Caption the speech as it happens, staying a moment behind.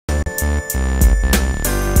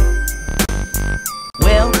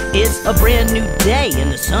It's a brand new day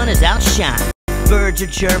and the sun is out shining. Birds are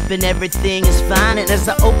chirping, everything is fine. And as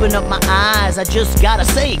I open up my eyes, I just gotta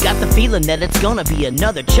say, got the feeling that it's gonna be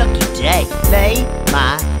another Chucky day. Lay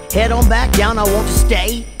my head on back down, I want to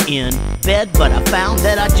stay in bed, but I found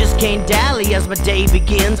that I just can't dally as my day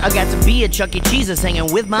begins. I got to be at Chuck E. Cheese's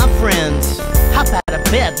hanging with my friends. Hop out of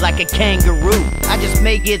bed like a kangaroo, I just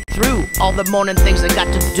make it through all the morning things I got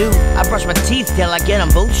to do. I brush my teeth till I get them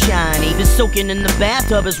both shiny. Been soaking in the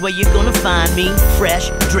bathtub is where you're gonna find me. Fresh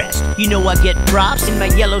dressed, you know I get props in my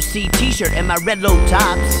yellow C t-shirt and my red low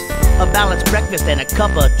tops. A balanced breakfast and a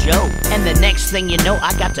cup of joe. And the next thing you know,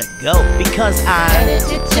 I got to go because I'm headed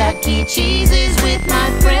to Chuck E. Cheese's with my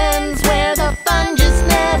friends, where the fun just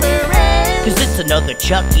never ends. Cause it's another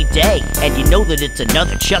Chucky day, and you know that it's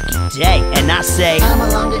another Chucky day. And I say, come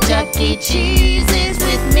along to Chuck E. Cheese's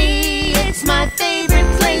with me, it's my favorite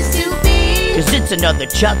place to be. Cause it's another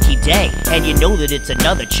Chucky day, and you know that it's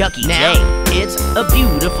another Chucky day. It's a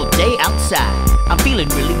beautiful day outside, I'm feeling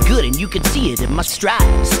really good and you can see it in my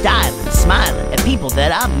stride. Styling, smiling at people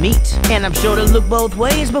that I meet. And I'm sure to look both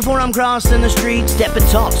ways before I'm crossing the street. Stepping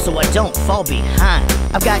tall so I don't fall behind.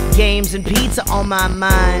 I've got games and pizza on my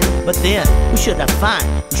mind. But then, who should I find?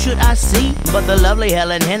 Who should I see? But the lovely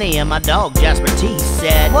Helen Henny and my dog Jasper T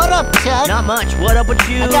said, what up, Chuck? Not much, what up with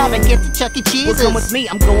you? I gotta get to Chuck E. Cheese's. Well, come with me,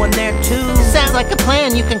 I'm going there too. Sounds like a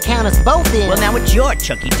plan, you can count us both in. Well, now it's your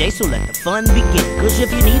Chucky day, so let the fun begin. Cause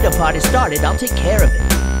if you need a party started, I'll take care of it.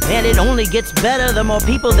 And it only gets better the more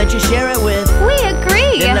people that you share it with. We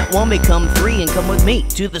agree. Then let one become three and come with me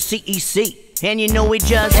to the CEC. And you know we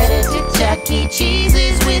just headed to Chuck E.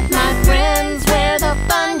 Cheese's with my friends, where the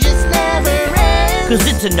fun just never ends. Cause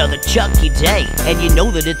it's another Chucky day, and you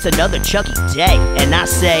know that it's another Chucky day. And I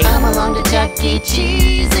say, come along to Chuck E.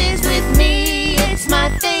 Cheese's with me, it's my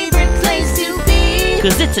favorite place to be.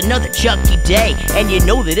 Cause it's another Chucky day, and you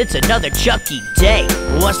know that it's another Chucky day.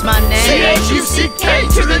 What's my name? C-H-U-C-K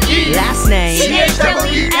to the E. Last name?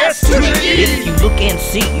 C-H-W-E-S to the E. If you look and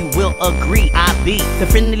see, you will agree I be the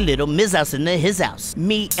friendly little Ms. House in the his house.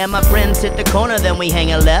 Me and my friends hit the corner, then we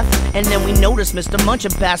hang a left. And then we notice Mr. Munch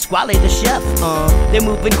and Pasquale the chef. They're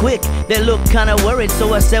moving quick, they look kinda worried,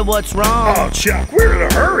 so I said, what's wrong? Oh, Chuck, we're in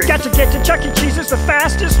a hurry. Got to get to Chuck E. Cheese's the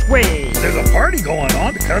fastest way. There's a party going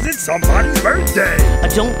on because it's somebody's birthday.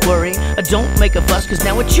 Don't worry, don't make a fuss, cause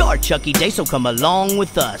now it's your Chucky day, so come along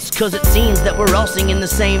with us. Cause it seems that we're all singing the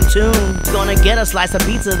same tune. Gonna get a slice of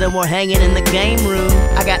pizza, then we're hanging in the game room.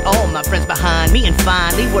 I got all my friends behind me, and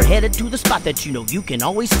finally we're headed to the spot that you know you can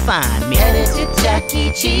always find me. Headed to Chuck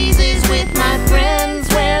E. Cheese's with my friends,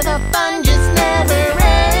 where the fun just never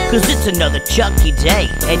ends. Cause it's another Chucky day,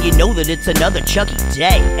 and you know that it's another Chucky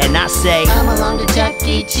day. And I say, come along to Chuck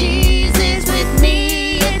E. Cheese's with me,